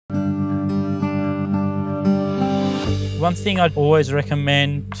One thing I'd always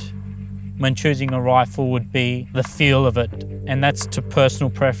recommend when choosing a rifle would be the feel of it, and that's to personal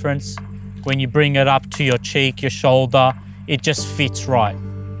preference. When you bring it up to your cheek, your shoulder, it just fits right.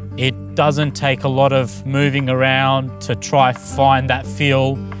 It doesn't take a lot of moving around to try find that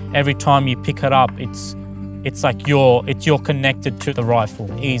feel. Every time you pick it up, it's like you're connected to the rifle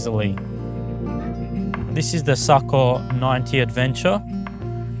easily. This is the Sako 90 Adventure.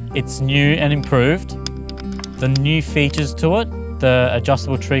 It's new and improved. The new features to it, the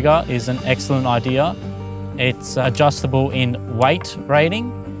adjustable trigger is an excellent idea. It's adjustable in weight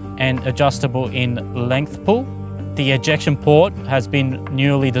rating and adjustable in length pull. The ejection port has been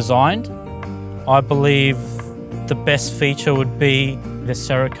newly designed. I believe the best feature would be the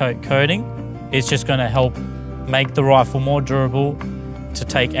Cerakote coating. It's just going to help make the rifle more durable to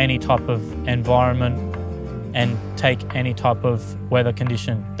take any type of environment and take any type of weather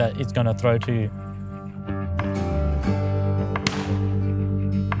condition that it's going to throw to you.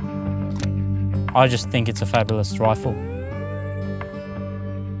 I just think it's a fabulous rifle.